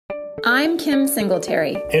I'm Kim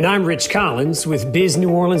Singletary. And I'm Rich Collins with Biz New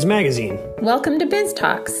Orleans Magazine. Welcome to Biz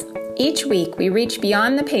Talks. Each week, we reach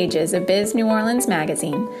beyond the pages of Biz New Orleans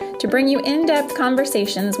Magazine to bring you in-depth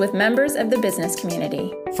conversations with members of the business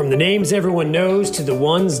community. From the names everyone knows to the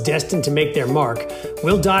ones destined to make their mark,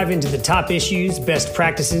 we'll dive into the top issues, best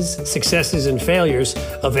practices, successes, and failures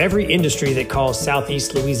of every industry that calls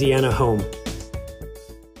Southeast Louisiana home.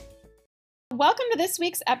 Welcome to this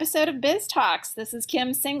week's episode of Biz Talks. This is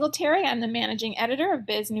Kim Singletary. I'm the managing editor of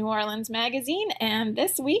Biz New Orleans Magazine, and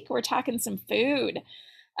this week we're talking some food.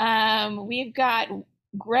 We've got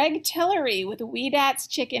Greg Tillery with Weedat's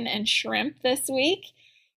Chicken and Shrimp this week.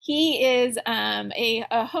 He is a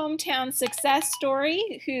hometown success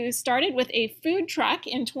story who started with a food truck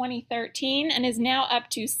in 2013 and is now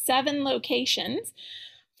up to 7 locations,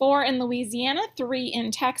 4 in Louisiana, 3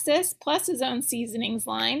 in Texas, plus his own seasonings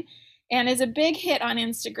line, and is a big hit on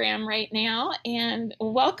Instagram right now. And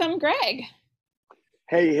welcome, Greg.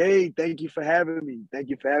 Hey, thank you for having me. That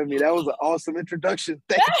was an awesome introduction.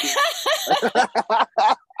 Thank you.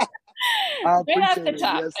 I Right off appreciate the it.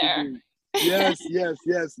 top Yes, there. indeed.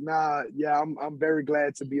 Yes. I'm very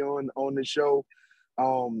glad to be on the show.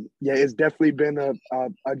 It's definitely been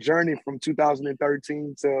a journey from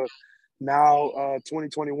 2013 to now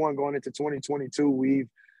 2021 going into 2022. We've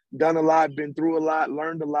done a lot, been through a lot,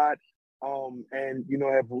 learned a lot, and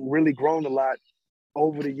have really grown a lot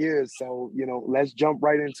over the years. So, let's jump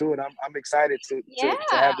right into it. I'm excited to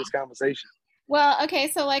have this conversation. Well,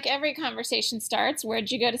 okay, so like every conversation starts,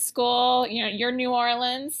 where'd you go to school? You're New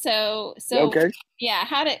Orleans, so Okay. Yeah,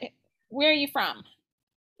 where are you from?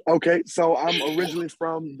 Okay, so I'm originally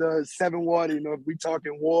from the 7th Ward. If we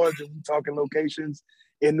talking wards and we talking locations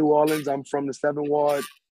in New Orleans, I'm from the 7th Ward,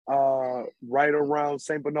 right around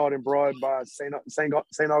St. Bernard and Broad by St.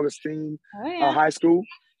 Augustine High School.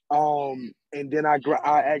 And then I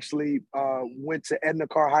actually went to Edna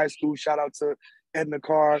Carr High School. Shout out to Edna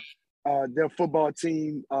Carr. Their football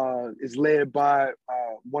team is led by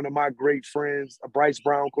one of my great friends, Coach Bryce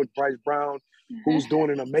Brown, who's doing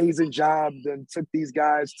an amazing job. Then took these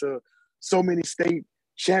guys to so many state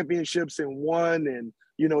championships and won, and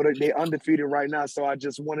they undefeated right now. So I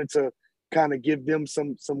just wanted to kind of give them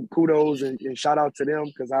some kudos and shout out to them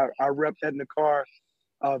because I rep Edna Carr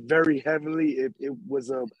very heavily. It was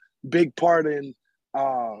a big part in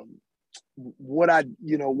what I've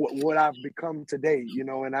become today,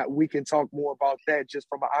 and we can talk more about that just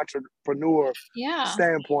from an entrepreneur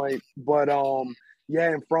standpoint. But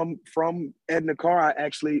and from Edna Carr, I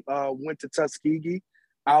actually went to Tuskegee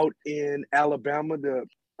out in Alabama. The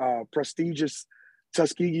prestigious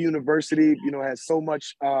Tuskegee University, has so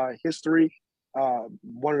much history.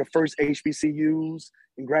 One of the first HBCUs,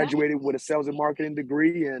 and graduated with a sales and marketing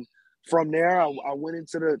degree. And from there, I went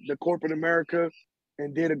into the corporate America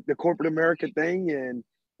and did the corporate America thing, and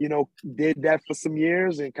did that for some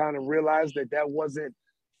years, and kind of realized that wasn't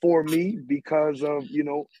for me because of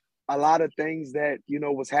a lot of things that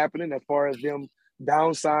was happening as far as them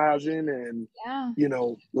downsizing and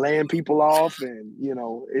laying people off, and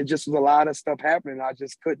it just was a lot of stuff happening. I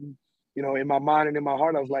just couldn't, in my mind and in my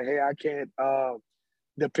heart, I was like, hey, I can't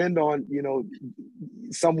depend on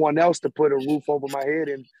someone else to put a roof over my head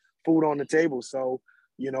and food on the table. So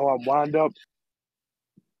I wound up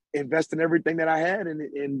investing everything that I had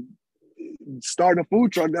in starting a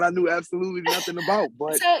food truck that I knew absolutely nothing about.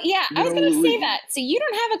 But so I was going to say that. So you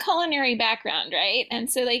don't have a culinary background, right?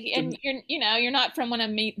 And so and you're not from one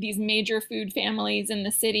of these major food families in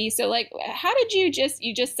the city. So how did you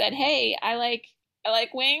just said, hey, I like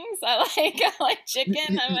wings, I like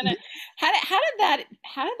chicken. How did that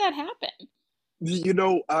happen?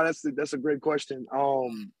 That's a great question.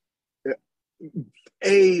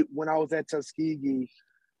 When I was at Tuskegee,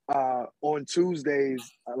 on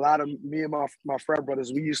Tuesdays, a lot of me and my frat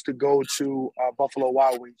brothers, we used to go to Buffalo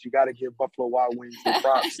Wild Wings. You got to give Buffalo Wild Wings their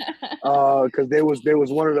props because they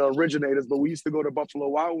was one of the originators. But we used to go to Buffalo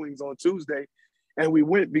Wild Wings on Tuesday, and we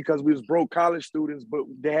went because we was broke college students, but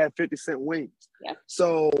they had 50-cent wings. Yeah.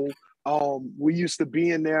 So we used to be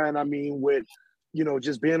in there, and I mean, with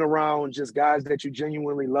just being around just guys that you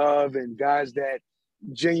genuinely love and guys that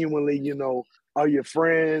genuinely are your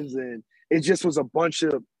friends, and it just was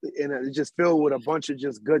it just filled with a bunch of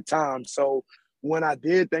just good times. So when I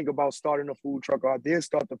did think about starting a food truck, or I did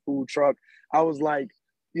start the food truck, I was like,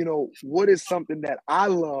 what is something that I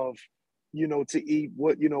love, to eat?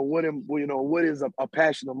 What is a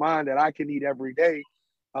passion of mine that I can eat every day?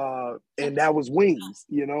 And that was wings,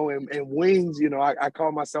 and wings, I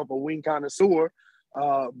call myself a wing connoisseur.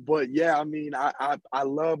 But yeah, I mean, I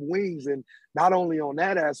love wings, and not only on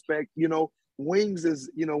that aspect, wings is,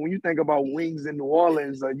 when you think about wings in New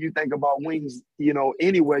Orleans, or you think about wings,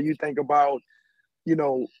 anywhere, you think about, you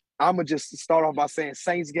know, I'm gonna just start off by saying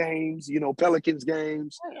Saints games, Pelicans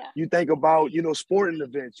games. Oh, yeah. You think about, sporting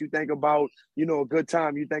events. You think about, a good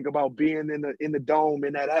time. You think about being in the dome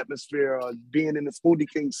in that atmosphere, or being in the Smoothie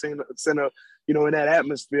King Center, in that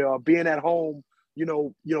atmosphere, or being at home,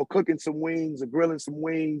 cooking some wings or grilling some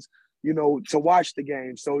wings, to watch the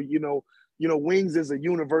game. So, wings is a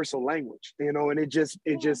universal language, and it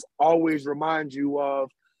just always reminds you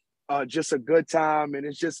of just a good time, and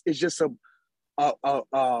it's just a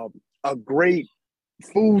great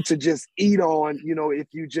food to just eat on, if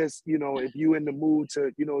you just, if you in the mood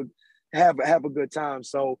to, have a good time.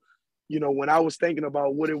 So, when I was thinking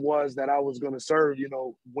about what it was that I was going to serve,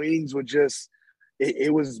 wings were just,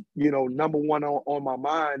 it was, number one on my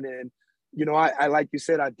mind. And, I like you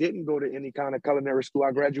said, I didn't go to any kind of culinary school.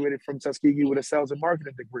 I graduated from Tuskegee with a sales and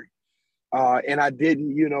marketing degree. And I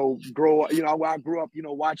didn't, grow up, I grew up,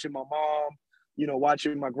 watching my mom,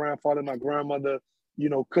 watching my grandfather, my grandmother,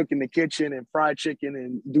 cook in the kitchen and fry chicken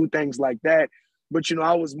and do things like that. But,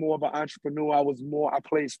 I was more of an entrepreneur. I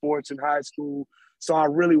played sports in high school. So I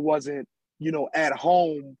really wasn't, at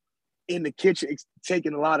home in the kitchen,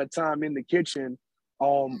 taking a lot of time in the kitchen,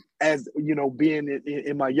 as, being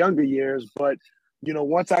in my younger years. But,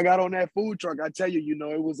 once I got on that food truck, I tell you,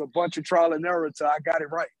 it was a bunch of trial and error till I got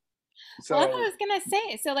it right. So, well, that's what I was gonna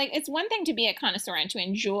say. So, like, it's one thing to be a connoisseur and to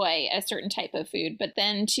enjoy a certain type of food, but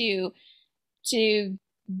then to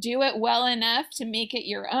do it well enough to make it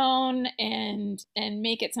your own and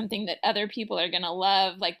make it something that other people are gonna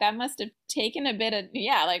love. Like, that must have taken a bit of,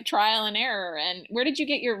 yeah, like trial and error. And where did you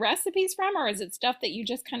get your recipes from, or is it stuff that you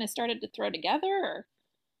just kind of started to throw together? Or?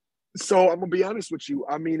 So I'm gonna be honest with you.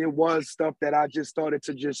 I mean, it was stuff that I just started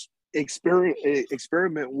to just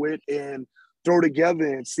experiment with and throw together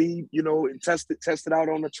and see, and test it out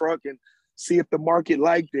on the truck and see if the market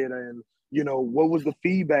liked it, and what was the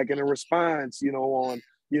feedback and the response, on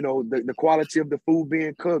the quality of the food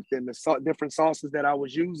being cooked, and the different sauces that I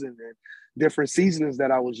was using, and different seasonings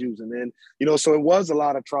that I was using. And so it was a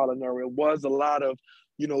lot of trial and error. It was a lot of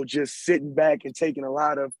just sitting back and taking a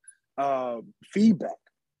lot of feedback.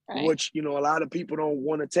 Right. Which, a lot of people don't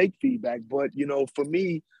want to take feedback. But, for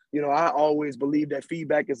me, I always believe that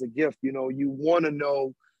feedback is a gift. You want to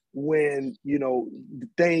know when,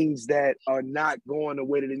 things that are not going the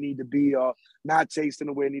way that they need to be, or not tasting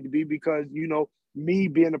the way they need to be, because, me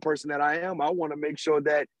being the person that I am, I want to make sure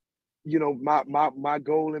that, my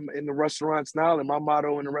goal in the restaurants now, and my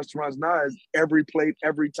motto in the restaurants now, is every plate,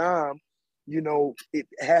 every time, it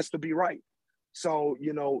has to be right. So,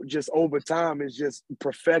 just over time is just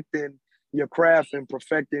perfecting your craft and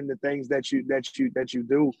perfecting the things that you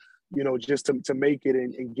do, just to make it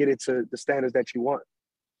and get it to the standards that you want.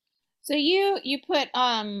 So you put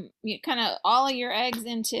you kind of all of your eggs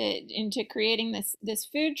into creating this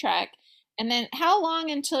food truck. And then how long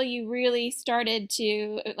until you really started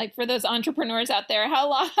to, like, for those entrepreneurs out there, how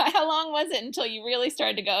long was it until you really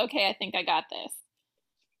started to go, okay, I think I got this?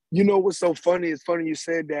 What's so funny? It's funny you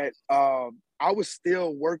said that. I was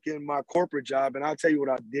still working my corporate job, and I'll tell you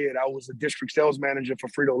what I did. I was a district sales manager for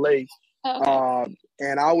Frito-Lay. Okay.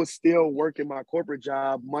 And I was still working my corporate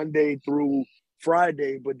job Monday through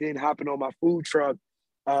Friday, but then hopping on my food truck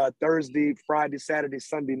Thursday, Friday, Saturday,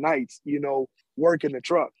 Sunday nights, working the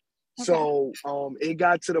truck. Okay. So it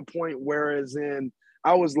got to the point whereas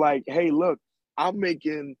I was like, hey, look, I'm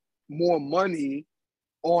making more money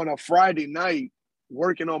on a Friday night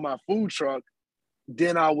working on my food truck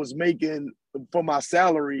than I was making for my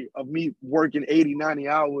salary of me working 80, 90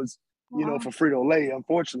 hours, for Frito-Lay,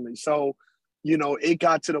 unfortunately. So, it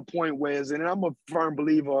got to the point where, and I'm a firm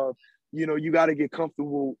believer of, you got to get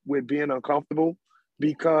comfortable with being uncomfortable,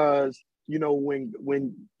 because,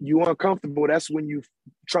 when you're uncomfortable, that's when you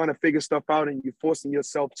trying to figure stuff out and you're forcing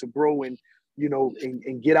yourself to grow and,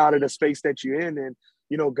 and get out of the space that you're in. And,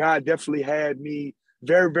 God definitely had me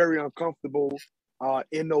very, very uncomfortable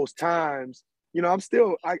in those times. I'm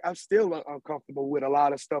still uncomfortable with a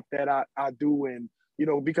lot of stuff that I do. And,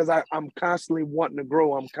 because I'm constantly wanting to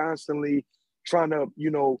grow. I'm constantly trying to,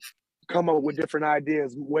 come up with different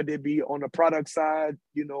ideas, whether it be on the product side,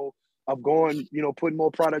 of going, putting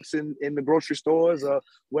more products in the grocery stores, or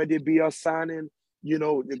whether it be us signing,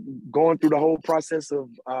 going through the whole process of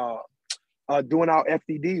doing our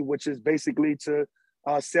FDD, which is basically to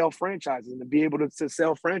sell franchises and be able to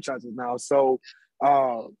sell franchises now. So,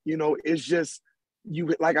 it's just,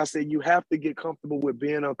 like I said, you have to get comfortable with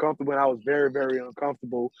being uncomfortable. And I was very, very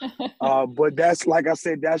uncomfortable. But that's, like I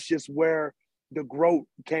said, that's just where the growth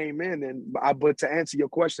came in. But to answer your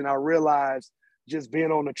question, I realized just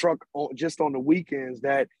being on the truck just on the weekends,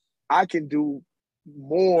 that I can do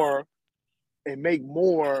more and make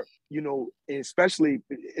more, especially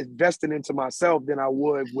investing into myself, than I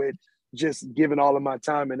would with just giving all of my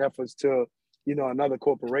time and efforts to, another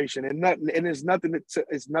corporation. And it's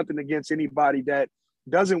nothing against anybody that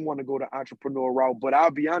doesn't want to go the entrepreneur route. But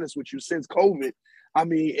I'll be honest with you, since COVID, I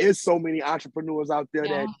mean, it's so many entrepreneurs out there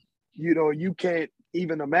that, you can't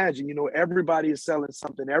even imagine. Everybody is selling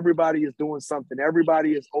something, everybody is doing something,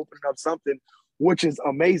 everybody is opening up something, which is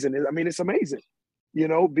amazing. I mean, it's amazing,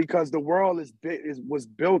 because the world was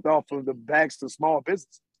built off of the backs of small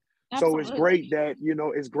businesses. Absolutely. So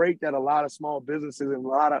it's great that a lot of small businesses and a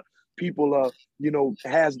lot of people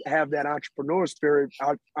have that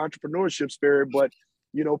entrepreneurship spirit. But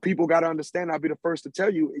people got to understand, I'll be the first to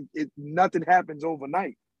tell you, nothing happens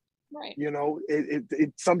overnight. Right.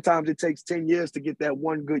 It sometimes it takes 10 years to get that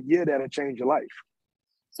one good year that'll change your life.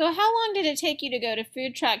 So how long did it take you to go to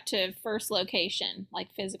food truck to first location,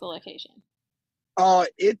 like physical location?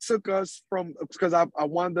 It took us because I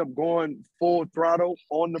wound up going full throttle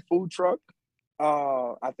on the food truck.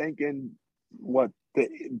 I think in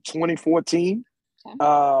 2014. Okay.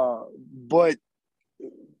 But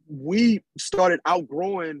we started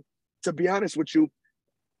outgrowing, to be honest with you,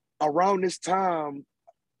 around this time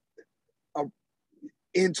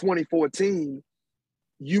in 2014,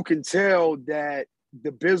 you can tell that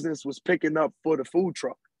the business was picking up for the food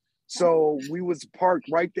truck. So we was parked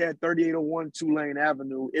right there at 3801 Tulane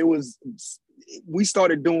Avenue. We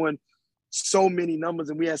started doing so many numbers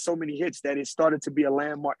and we had so many hits that it started to be a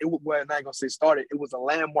landmark. I'm not gonna say started, it was a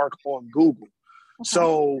landmark on Google.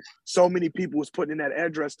 Okay. So many people was putting in that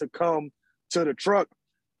address to come to the truck.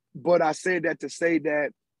 But I said that to say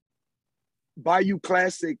that Bayou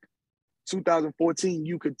Classic 2014,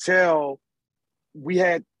 you could tell we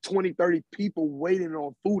had 20, 30 people waiting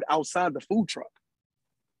on food outside the food truck.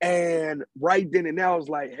 And right then and there, I was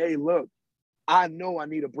like, hey, look, I know I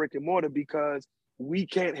need a brick and mortar because we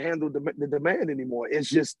can't handle the demand anymore.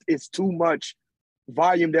 It's too much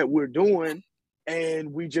volume that we're doing,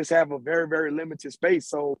 and we just have a very, very limited space.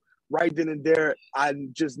 So right then and there, I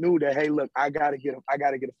just knew that, hey, look, I gotta get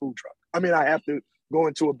a food truck. I mean, I have to go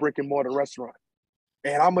into a brick and mortar restaurant.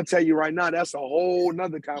 And I'm gonna tell you right now, that's a whole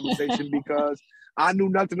nother conversation because I knew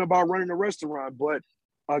nothing about running a restaurant. But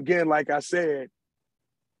again, like I said,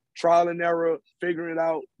 trial and error, figuring it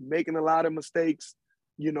out, making a lot of mistakes,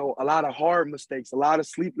 a lot of hard mistakes, a lot of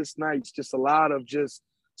sleepless nights, just a lot of just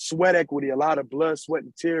sweat equity, a lot of blood, sweat,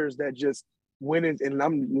 and tears that just went in. And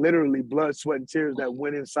I'm literally blood, sweat, and tears that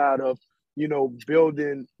went inside of,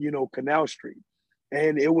 building, Canal Street.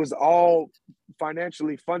 And it was all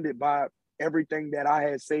financially funded by everything that I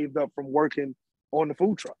had saved up from working on the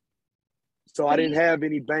food truck. So I didn't have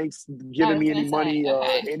any banks giving me any money or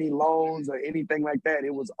any loans or anything like that.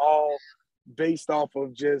 It was all based off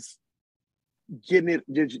of just getting it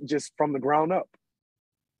just from the ground up.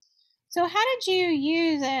 So how did you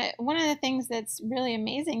use it? One of the things that's really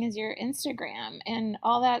amazing is your Instagram and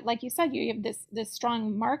all that. Like you said, you have this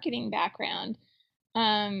strong marketing background.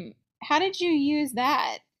 How did you use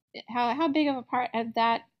that? How big of a part of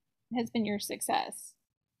that has been your success?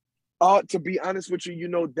 To be honest with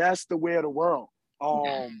you, that's the way of the world.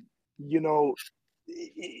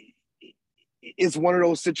 It's one of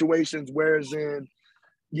those situations whereas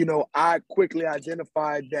I quickly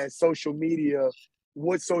identified that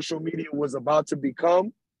what social media was about to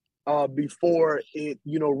become before it,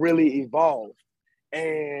 really evolved.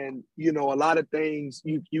 And, a lot of things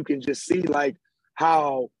you can just see like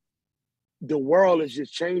how the world is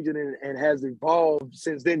just changing and has evolved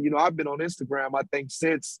since then. I've been on Instagram, I think,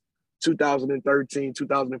 since 2013,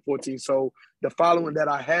 2014. So the following that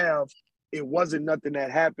I have, it wasn't nothing that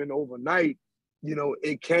happened overnight.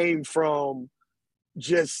 It came from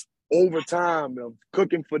just over time of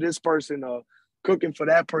cooking for this person or cooking for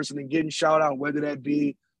that person and getting shout out, whether that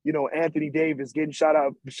be, Anthony Davis getting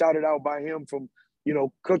shouted out by him from,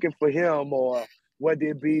 cooking for him, or whether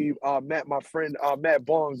it be my friend Matt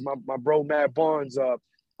Barnes, my bro Matt Barnes,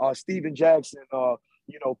 Steven Jackson,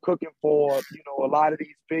 cooking for, a lot of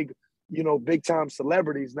these big time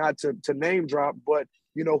celebrities, not to name drop, but,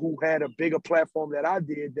 who had a bigger platform that I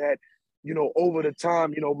did that, over the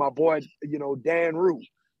time, my boy, Dan Rue,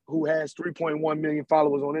 who has 3.1 million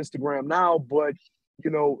followers on Instagram now, but,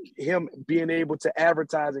 him being able to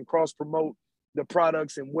advertise and cross promote the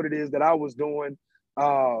products and what it is that I was doing,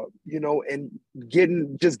 and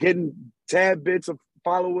getting tad bits of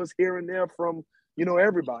followers here and there from,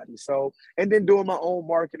 everybody. So, and then doing my own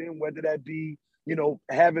marketing, whether that be,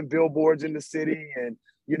 having billboards in the city and,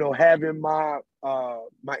 having my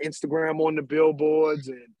Instagram on the billboards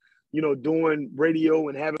and, doing radio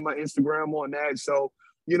and having my Instagram on that. So,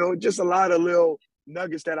 just a lot of little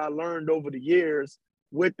nuggets that I learned over the years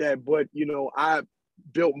with that. But, I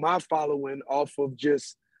built my following off of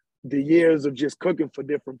just the years of just cooking for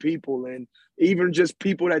different people, and even just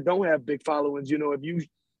people that don't have big followings. If you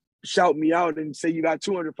shout me out and say you got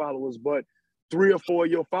 200 followers, but 3 or 4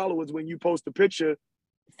 of your followers, when you post a picture,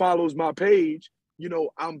 follows my page,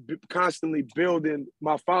 I'm constantly building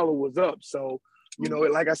my followers up. So,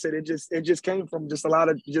 like I said, it just came from just a lot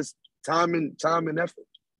of just time and effort.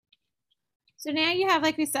 So now you have,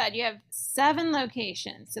 like we said, you have 7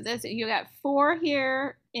 locations. So you got 4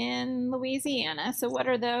 here in Louisiana. So what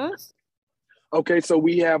are those? Okay, so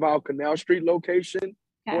we have our Canal Street location,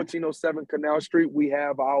 1407 Canal Street. We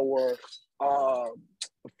have our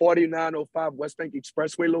 4905 West Bank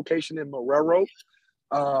Expressway location in Marrero.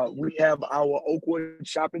 We have our Oakwood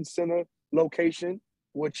Shopping Center location,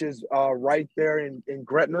 which is right there in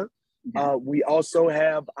Gretna. We also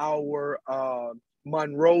have our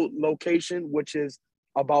Monroe location, which is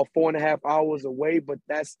about 4.5 hours away, but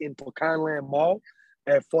that's in Pecanland Mall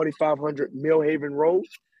at 4500 Millhaven Road.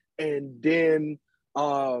 And then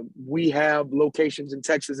we have locations in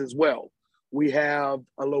Texas as well. We have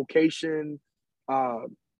a location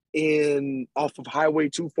off of Highway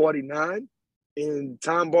 249 in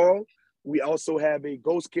Tomball. We also have a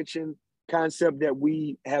ghost kitchen concept that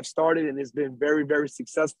we have started, and it's been very, very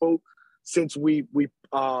successful since we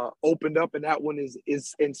opened up, and that one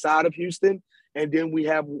is inside of Houston. And then we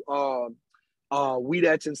have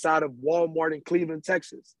that's inside of Walmart in Cleveland,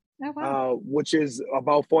 Texas. Oh, wow. Which is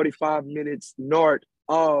about 45 minutes north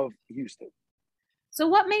of Houston. So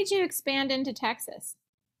what made you expand into Texas?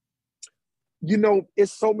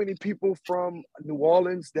 It's so many people from New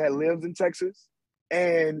Orleans that lives in Texas.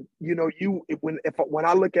 And, when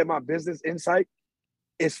I look at my business insight,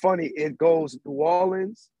 it's funny. It goes New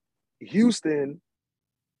Orleans, Houston,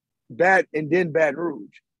 and then Baton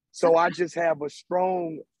Rouge. So I just have a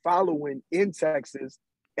strong following in Texas.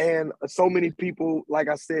 And so many people, like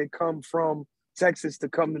I said, come from Texas to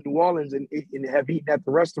come to New Orleans and have eaten at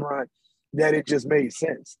the restaurant, that it just made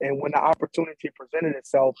sense. And when the opportunity presented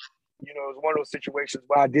itself, it was one of those situations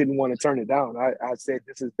where I didn't want to turn it down. I said,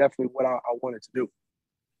 this is definitely what I wanted to do.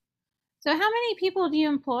 So how many people do you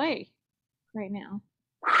employ right now?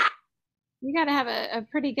 You got to have a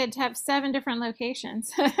pretty good to have 7 different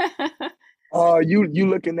locations. You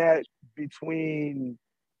looking at between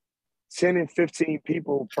 10 and 15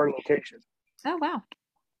 people per location. Oh, wow.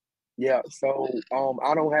 Yeah. So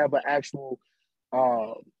I don't have an actual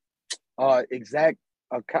exact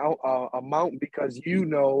amount, because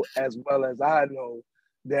as well as I know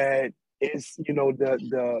that it's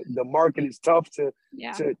the market is tough to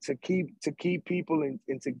keep people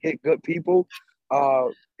and to get good people,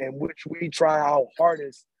 and which we try our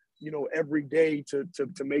hardest every day to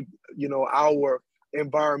make our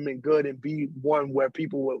environment good and be one where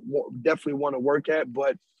people would definitely want to work at.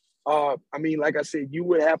 But like I said, you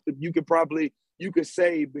could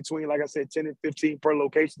say between, like I said, 10 and 15 per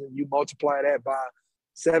location, and you multiply that by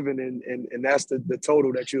 7, and that's the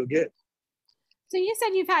total that you'll get. So you said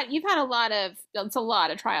you've had a lot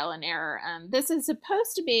of trial and error. This is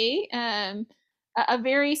supposed to be a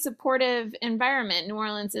very supportive environment. New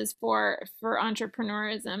Orleans is for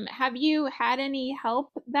entrepreneurism. Have you had any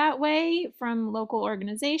help that way from local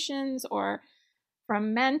organizations or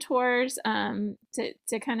from mentors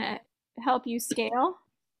to kind of help you scale?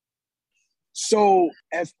 So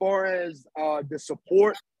as far as the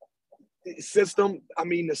support system,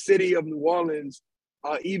 the city of New Orleans,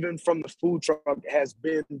 even from the food truck, has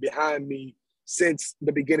been behind me since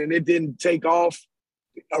the beginning. It didn't take off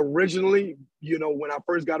originally. When I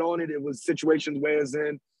first got on it, it was situations where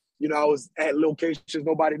I was at locations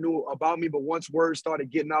nobody knew about me. But once word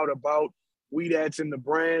started getting out about Weedat's and the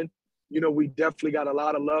brand, we definitely got a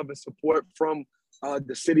lot of love and support from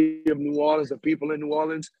the city of New Orleans, the people in New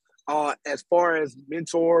Orleans. As far as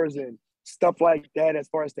mentors and stuff like that, as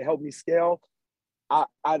far as to help me scale, I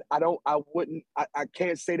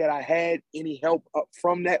can't say that I had any help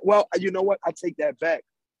from that. Well, you know what? I take that back.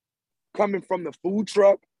 Coming from the food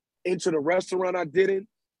truck into the restaurant, I didn't.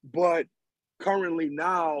 But currently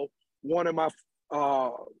now, one of my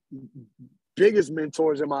biggest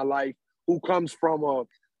mentors in my life, who comes from a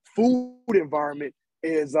food environment,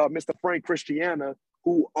 is Mr. Frank Christiana,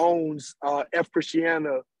 who owns F.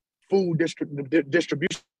 Christiana Food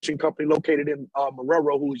Distribution Company located in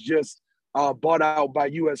Marrero, who's just bought out by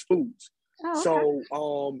U.S. Foods. Oh, okay.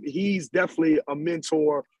 So he's definitely a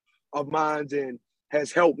mentor of mine and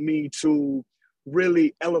has helped me to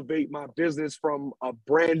really elevate my business from a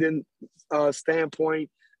branding standpoint,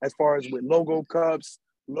 as far as with logo cups,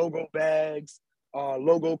 logo bags,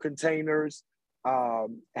 logo containers,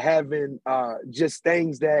 having just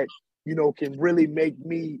things that, you know, can really make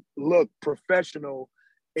me look professional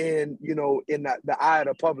in, you know, in the eye of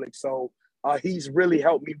the public. So he's really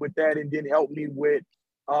helped me with that, and then helped me with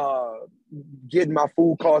uh, getting my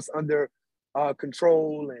food costs under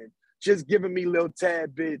control, and just giving me little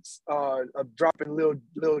tad bits of dropping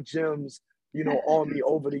little gems, you know, on me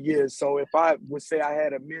over the years. So if I would say I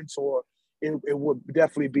had a mentor, it would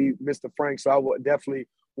definitely be Mr. Frank. So I would definitely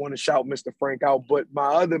want to shout Mr. Frank out. But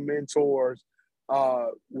my other mentors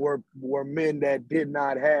were men that did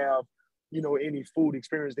not have, you know, any food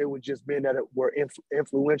experience. They were just men that were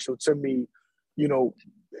influential to me, you know,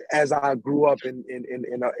 as I grew up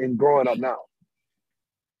in growing up now.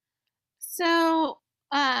 So,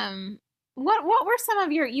 what were some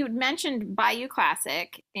of your, you had mentioned Bayou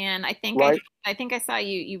Classic, and Right. I think I saw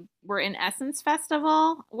you were in Essence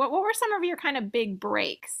Festival. What were some of your kind of big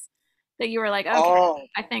breaks that you were like, okay,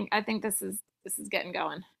 I think this is getting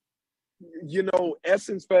going? You know,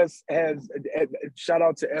 Essence Fest has, shout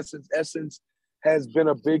out to Essence. Essence has been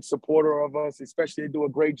a big supporter of us, especially they do a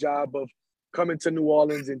great job of coming to New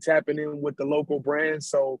Orleans and tapping in with the local brands.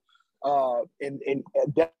 So, and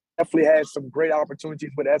definitely has some great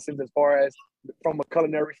opportunities with Essence as far as from a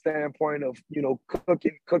culinary standpoint of, you know,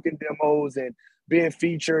 cooking demos and being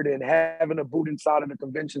featured and having a booth inside of the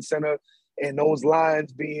convention center, and those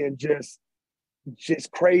lines being just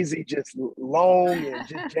crazy, just long and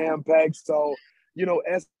just jam packed. So, you know,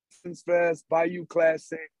 Essence Fest, Bayou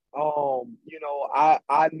Classic. You know,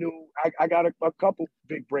 I knew I got a couple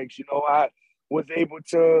big breaks. You know, I was able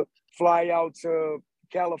to fly out to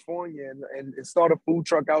California and start a food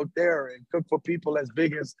truck out there and cook for people as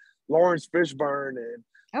big as Lawrence Fishburne and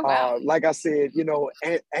Oh wow. like I said, you know,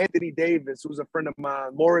 Anthony Davis, who's a friend of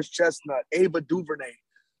mine, Morris Chestnut, Ava DuVernay,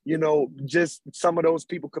 you know, just some of those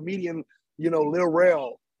people, comedian, you know, Lil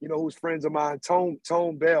Rel, you know, who's friends of mine,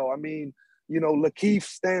 Tone Bell. I mean, you know, Lakeith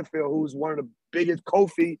Stanfield, who's one of the biggest,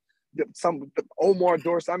 Kofi, Omar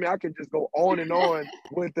Dorsey. I mean, I can just go on and on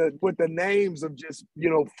with the names of just, you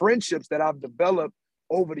know, friendships that I've developed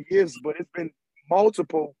over the years. But it's been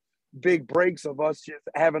multiple big breaks of us just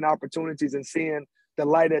having opportunities and seeing the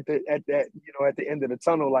light at that, you know, at the end of the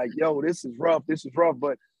tunnel. Like, yo, this is rough,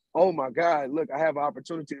 but oh my God, look, I have an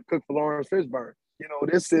opportunity to cook for Lawrence Fishburne. You know,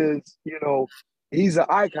 this is, you know, he's an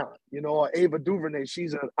icon. You know, Ava DuVernay,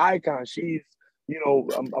 she's an icon. She's, you know,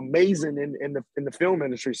 amazing in the film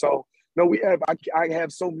industry. So, no, I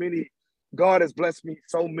have so many. God has blessed me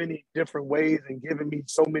so many different ways and given me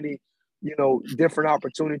so many, you know, different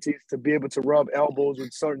opportunities to be able to rub elbows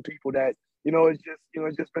with certain people that, you know, it's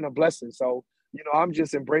just been a blessing. So, you know, I'm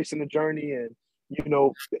just embracing the journey and, you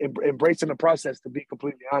know, embracing the process, to be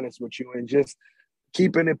completely honest with you, and just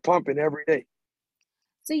keeping it pumping every day.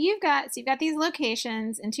 So you've got these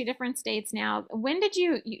locations in two different states now. When did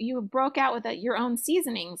you broke out with your own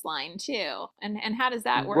seasonings line too? And how does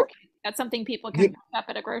that work? That's something people can pick up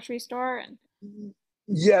at a grocery store and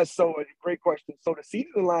Yes, so great question. So the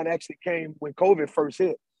seasoning line actually came when COVID first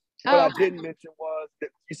hit. What I didn't mention was that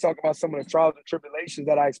you talk about some of the trials and tribulations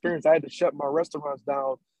that I experienced. I had to shut my restaurants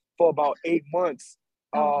down for about 8 months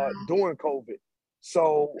during COVID.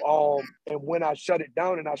 So, and when I shut it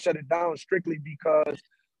down, and I shut it down strictly because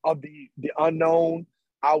of the unknown.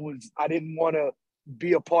 I didn't want to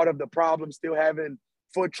be a part of the problem, still having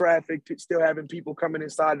foot traffic, still having people coming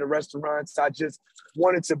inside the restaurants. I just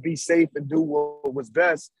wanted to be safe and do what was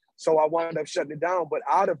best. So I wound up shutting it down. But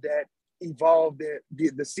out of that evolved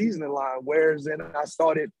the seasoning line, whereas then I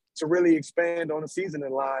started to really expand on the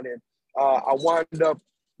seasoning line. And I wound up,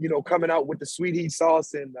 you know, coming out with the sweet heat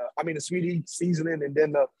sauce and the sweet heat seasoning, and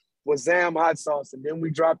then the Wazam hot sauce. And then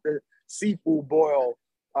we dropped the seafood boil,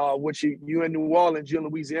 which you in New Orleans, you're in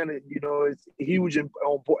Louisiana, you know, it's huge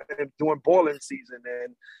during boiling season.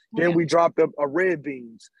 And then we dropped a red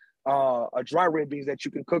beans, a dry red beans that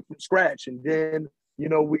you can cook from scratch. And then, you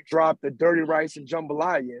know, we dropped the dirty rice and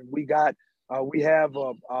jambalaya. And we have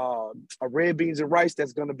a red beans and rice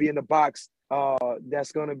that's going to be in the box.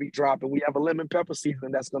 That's going to be dropping. We have a lemon pepper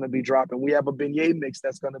seasoning that's going to be dropping. We have a beignet mix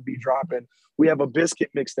that's going to be dropping. We have a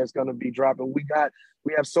biscuit mix that's going to be dropping.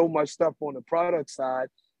 We have so much stuff on the product side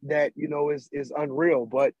that, you know, is unreal.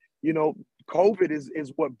 But, you know, COVID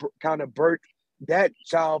is what kind of birthed that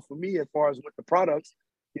child for me as far as with the products,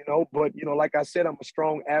 you know. But, you know, like I said, I'm a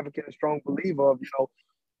strong advocate and strong believer of, you know,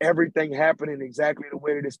 everything happening exactly the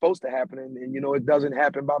way that it's supposed to happen. And you know, it doesn't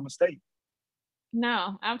happen by mistake.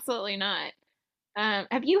 No, absolutely not.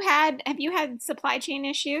 Have you had supply chain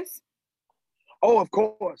issues? Oh, of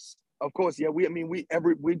course. Yeah, we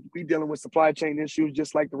dealing with supply chain issues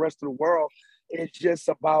just like the rest of the world. it's just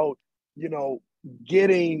about, you know,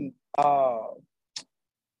 getting,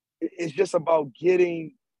 it's just about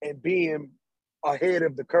getting and being ahead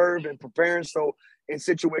of the curve and preparing. So in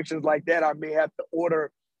situations like that, I may have to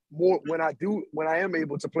order more when I am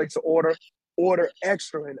able to place an order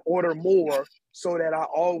extra and order more so that I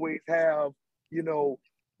always have, you know,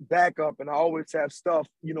 backup and I always have stuff,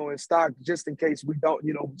 you know, in stock just in case we don't,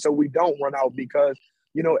 you know, so we don't run out because,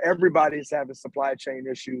 you know, everybody's having supply chain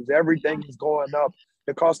issues. Everything is going up.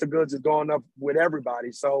 The cost of goods is going up with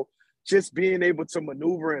everybody. So just being able to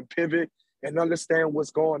maneuver and pivot and understand what's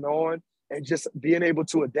going on and just being able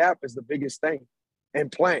to adapt is the biggest thing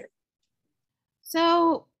and plan.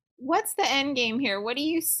 So what's the end game here? What do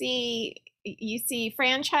you see? You see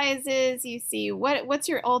franchises, you see what's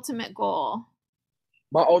your ultimate goal?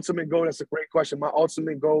 My ultimate goal, that's a great question. My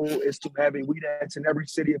ultimate goal is to have a Weedettes in every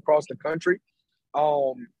city across the country.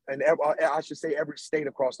 And I should say every state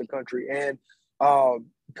across the country. And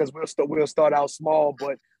because we'll start out small,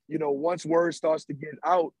 but you know, once word starts to get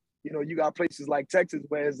out, you know, you got places like Texas,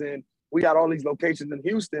 whereas in we got all these locations in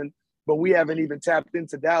Houston, but we haven't even tapped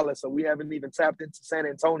into Dallas, or we haven't even tapped into San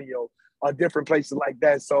Antonio, or different places like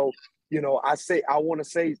that. So, you know, I want to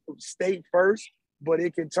say state first, but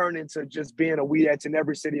it can turn into just being a Weedettes in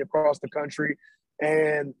every city across the country.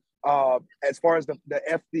 And as far as the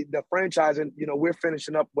franchising, you know, we're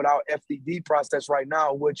finishing up with our FDD process right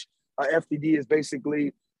now, which FDD is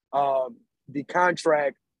basically the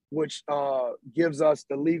contract which gives us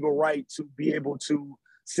the legal right to be able to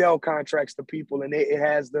sell contracts to people, and it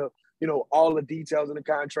has the, you know, all the details in the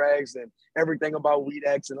contracts and everything about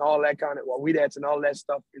Weedettes and all that kind of Weedettes and all that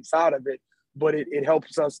stuff inside of it. But it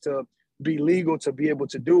helps us to be legal to be able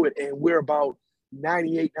to do it, and we're about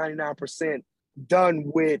 98-99% done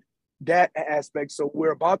with that aspect. So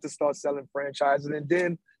we're about to start selling franchises, and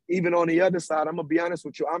then even on the other side, I'm gonna be honest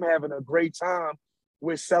with you, I'm having a great time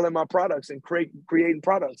with selling my products and creating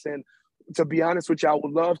products. And to be honest with you, I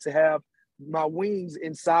would love to have my wings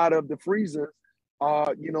inside of the freezer,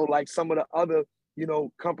 you know, like some of the other, you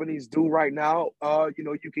know, companies do right now. You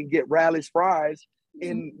know, you can get Rally's fries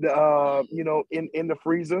in the, you know, in the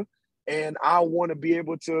freezer. And I want to be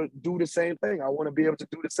able to do the same thing. I want to be able to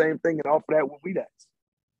do the same thing and offer that with Weedettes.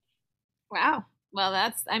 Wow. Well,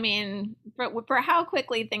 that's, I mean, for how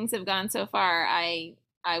quickly things have gone so far, I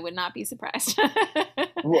would not be surprised.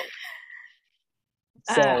 Well,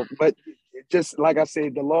 so, but just like I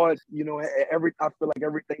said, the Lord, you know, I feel like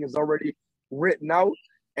everything is already written out.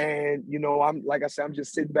 And, you know, I'm, like I said, I'm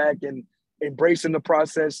just sitting back and embracing the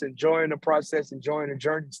process, enjoying the process, enjoying the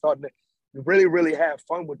journey, starting to really, really have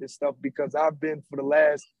fun with this stuff, because I've been for the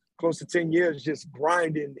last close to 10 years just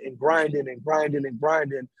grinding and grinding and grinding and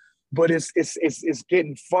grinding. But it's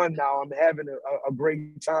getting fun now. I'm having a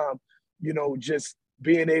great time, you know, just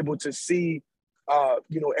being able to see,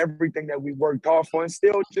 you know, everything that we worked hard for, and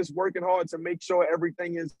still just working hard to make sure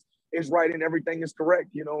everything is right and everything is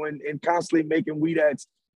correct, you know, and constantly making Weedettes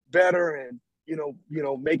better, and, you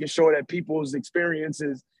know, making sure that people's experience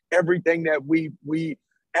is everything that we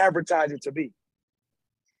advertise it to be.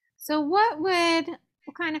 So we'll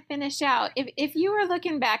kind of finish out. If you were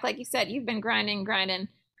looking back, like you said, you've been grinding.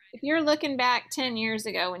 If you're looking back 10 years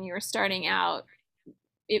ago when you were starting out,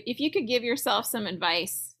 if you could give yourself some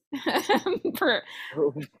advice for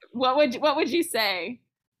what would you say?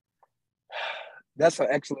 That's an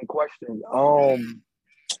excellent question.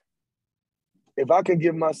 If I could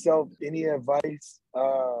give myself any advice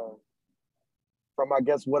from, I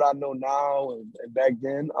guess, what I know now and back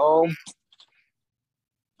then, I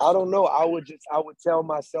don't know. I would tell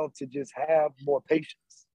myself to just have more patience.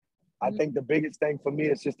 I think the biggest thing for me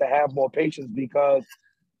is just to have more patience, because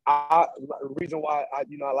the reason why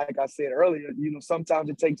you know, like I said earlier, you know, sometimes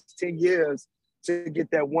it takes 10 years to get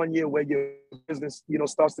that 1 year where your business, you know,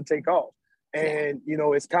 starts to take off. And, you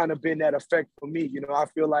know, it's kind of been that effect for me. You know, I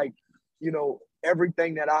feel like, you know,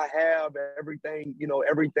 everything that I have, everything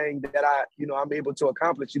that I, you know, I'm able to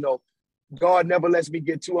accomplish, you know, God never lets me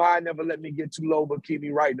get too high, never let me get too low, but keep me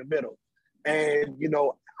right in the middle. And, you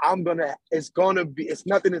know, nothing is going to be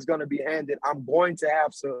handed. I'm going to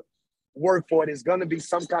have to work for it. It's going to be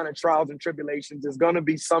some kind of trials and tribulations. There's going to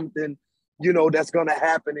be something, you know, that's going to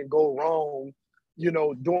happen and go wrong, you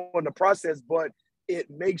know, during the process, but it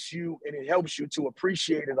makes you and it helps you to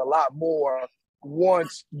appreciate it a lot more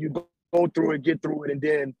once you go through it, get through it, and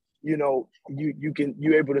then, you know,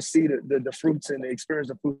 you're able to see the fruits and the experience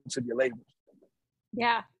the fruits of your labor.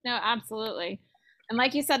 Yeah, no, absolutely. And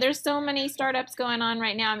like you said, there's so many startups going on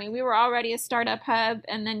right now. I mean, we were already a startup hub,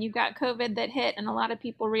 and then you've got COVID that hit, and a lot of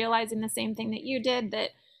people realizing the same thing that you did,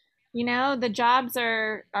 that you know, the jobs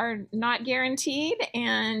are not guaranteed,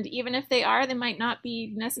 and even if they are, they might not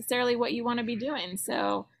be necessarily what you want to be doing.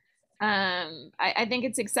 So I think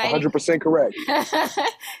it's exciting. 100% correct.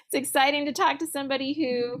 It's exciting to talk to somebody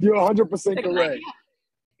who you're 100% correct.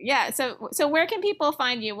 Yeah. So where can people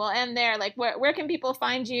find you? We'll end there. Like where can people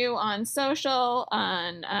find you on social?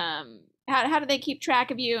 On how do they keep track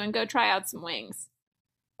of you and go try out some wings?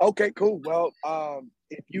 Okay, cool. Well,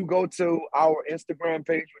 if you go to our Instagram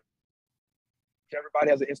page, everybody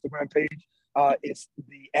has an Instagram page. It's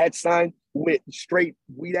the @ with straight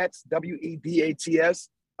Wedats, WEDATS.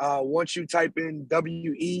 Once you type in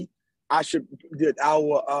WE, our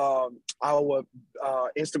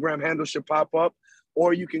Instagram handle should pop up,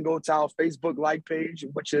 or you can go to our Facebook like page,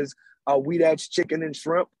 which is Wedats Chicken and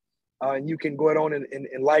Shrimp. And you can go on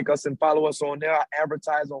and like us and follow us on there. I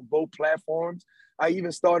advertise on both platforms. I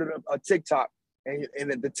even started a TikTok, and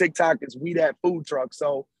the TikTok is Wedat Food Truck.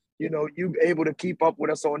 So, you know, you're able to keep up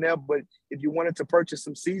with us on there. But if you wanted to purchase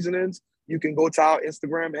some seasonings, you can go to our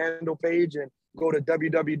Instagram handle page and go to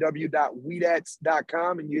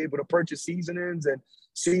www.wedats.com, and you're able to purchase seasonings and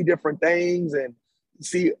see different things and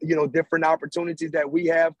see, you know, different opportunities that we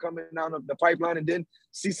have coming out of the pipeline, and then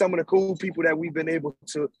see some of the cool people that we've been able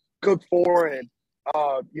to cook for and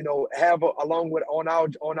you know, have along with on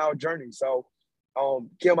our journey. So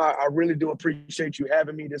Kim, I really do appreciate you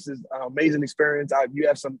having me. This is an amazing experience. You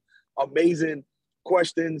have some amazing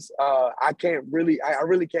questions. I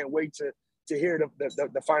really can't wait to hear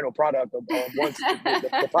the final product of once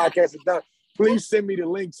the podcast is done. Please send me the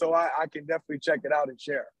link so I can definitely check it out and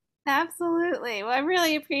share. Absolutely. Well, I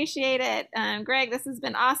really appreciate it. Greg, this has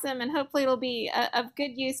been awesome, and hopefully it'll be of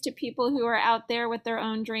good use to people who are out there with their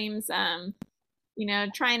own dreams, you know,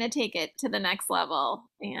 trying to take it to the next level.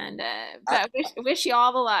 And I wish you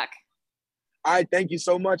all the luck. All right, thank you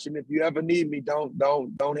so much. And if you ever need me,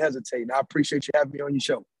 don't hesitate. And I appreciate you having me on your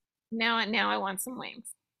show. Now I want some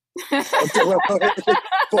wings.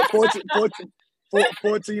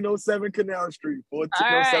 1407 Canal Street.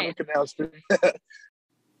 1407 Canal Street.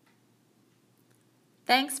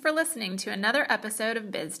 Thanks for listening to another episode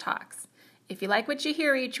of Biz Talks. If you like what you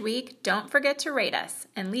hear each week, don't forget to rate us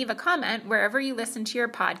and leave a comment wherever you listen to your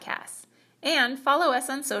podcasts. And follow us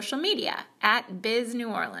on social media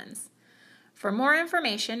 @BizNewOrleans. For more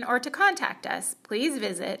information or to contact us, please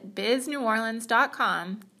visit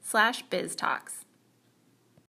bizneworleans.com/biztalks.